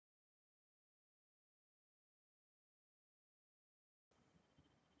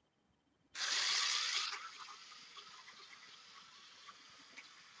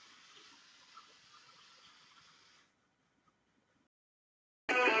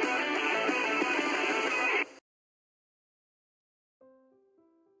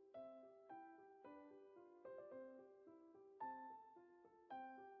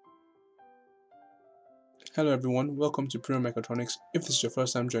Hello everyone, welcome to Primo Mechatronics. If this is your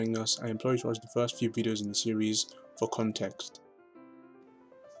first time joining us, I implore you to watch the first few videos in the series for context.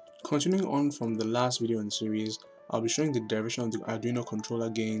 Continuing on from the last video in the series, I'll be showing the derivation of the Arduino controller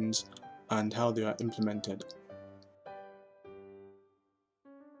gains and how they are implemented.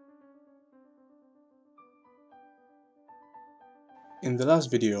 In the last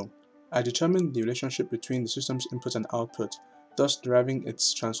video, I determined the relationship between the system's input and output, thus deriving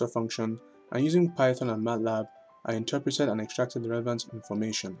its transfer function, and using Python and MATLAB, I interpreted and extracted the relevant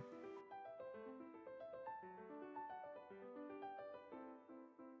information.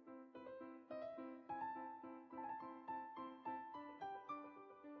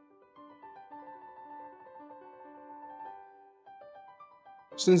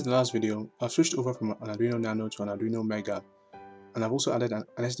 Since the last video, I've switched over from an Arduino Nano to an Arduino Mega, and I've also added an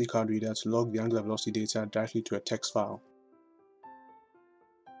SD card reader to log the angular velocity data directly to a text file.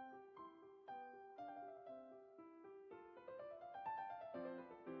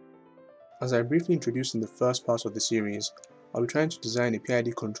 As I briefly introduced in the first part of the series, I'll be trying to design a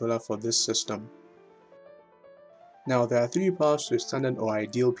PID controller for this system. Now, there are three parts to a standard or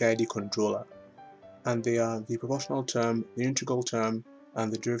ideal PID controller, and they are the proportional term, the integral term,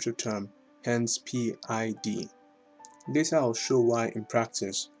 and the derivative term, hence PID. Later I'll show why in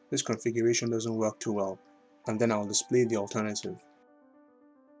practice this configuration doesn't work too well, and then I'll display the alternative.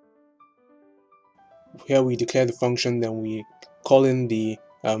 Here we declare the function, then we call in the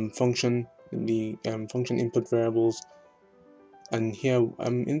function input variables, and here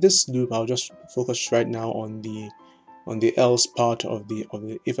in this loop I'll just focus right now on the else part of the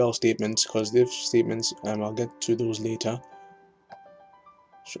if else statements, because the if statements I'll get to those later.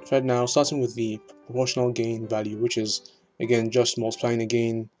 So right now, starting with the proportional gain value, which is again just multiplying the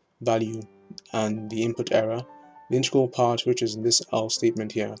gain value and the input error. The integral part, which is in this else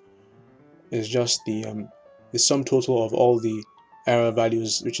statement here, is just the sum total of all the error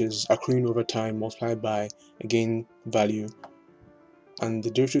values, which is accruing over time multiplied by a gain value. And the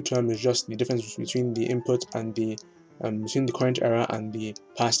derivative term is just the difference between the input and between the current error and the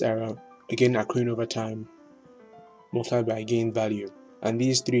past error, again accruing over time multiplied by a gain value. And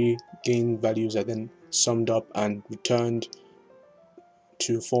these three gain values are then summed up and returned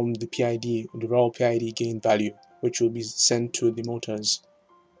to form the PID, the raw PID gain value, which will be sent to the motors.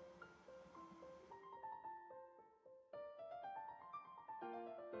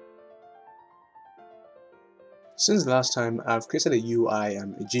 Since the last time, I've created a UI, a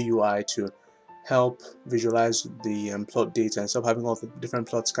GUI, to help visualize the plot data. Instead of having all the different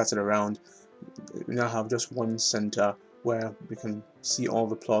plots scattered around, we now have just one center where we can see all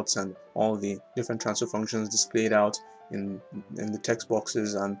the plots and all the different transfer functions displayed out in the text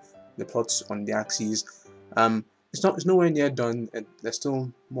boxes and the plots on the axes. It's nowhere near done. There's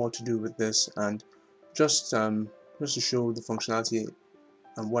still more to do with this, and just to show the functionality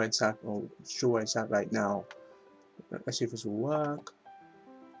and where it's at, or show where it's at right now. Let's see if this will work.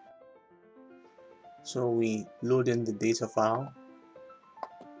 So we load in the data file.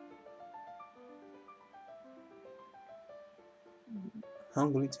 How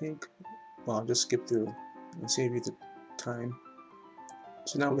long will it take? Well, I'll just skip through and save you the time.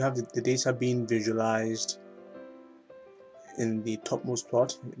 So now we have the data being visualized in the topmost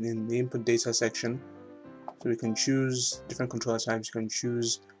plot in the input data section. So we can choose different controller types. You can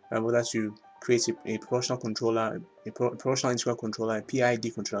choose whether to create a proportional controller, a proportional integral controller, a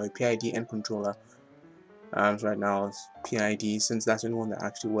PID controller, a PID end controller. So right now it's PID, since that's the only one that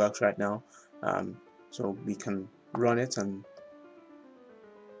actually works right now. So we can run it, and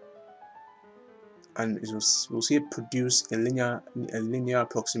we'll see it produce a linear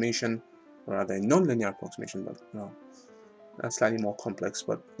approximation, or rather a non-linear approximation, but no, that's slightly more complex.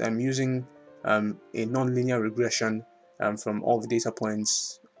 But I'm using a non-linear regression from all the data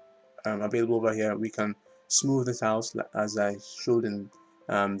points available over here. We can smooth it out, as I showed in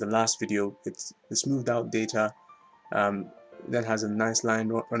the last video. It's the smoothed out data that has a nice line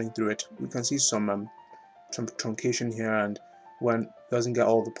running through it. We can see some truncation here, and when it doesn't get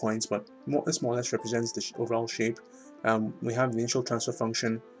all the points, but this more or less represents the overall shape. We have the initial transfer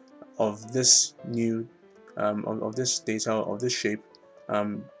function of this new of this data, of this shape,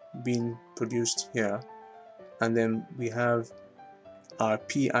 being produced here, and then we have our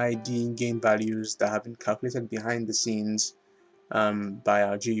PID gain values that have been calculated behind the scenes by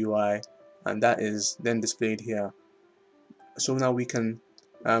our GUI, and that is then displayed here. So now we can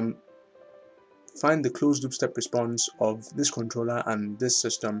find the closed loop step response of this controller and this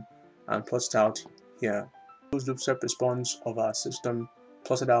system and plot it out here. Closed loop step response of our system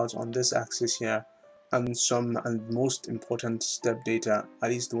plotted out on this axis here, and most important step data, at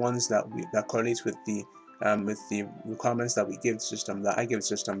least the ones that correlate with the with the requirements that we give the system, that I give the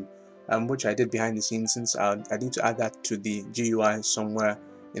system, which I did behind the scenes, since I need to add that to the GUI somewhere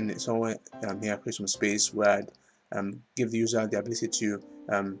here, create some space where I'd give the user the ability to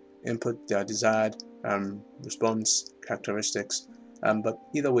input their desired response characteristics. But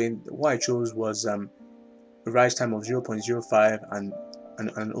either way, what I chose was a rise time of 0.05 and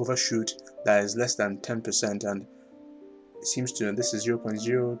an overshoot that is less than 10%, and it seems to, this is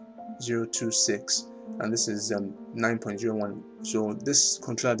 0.0026 and this is 9.01. so this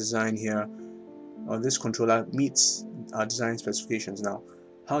controller design here, or this controller, meets our design specifications. Now,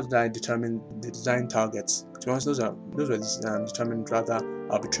 how did I determine the design targets? To be honest, those were determined rather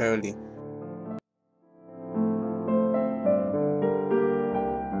arbitrarily.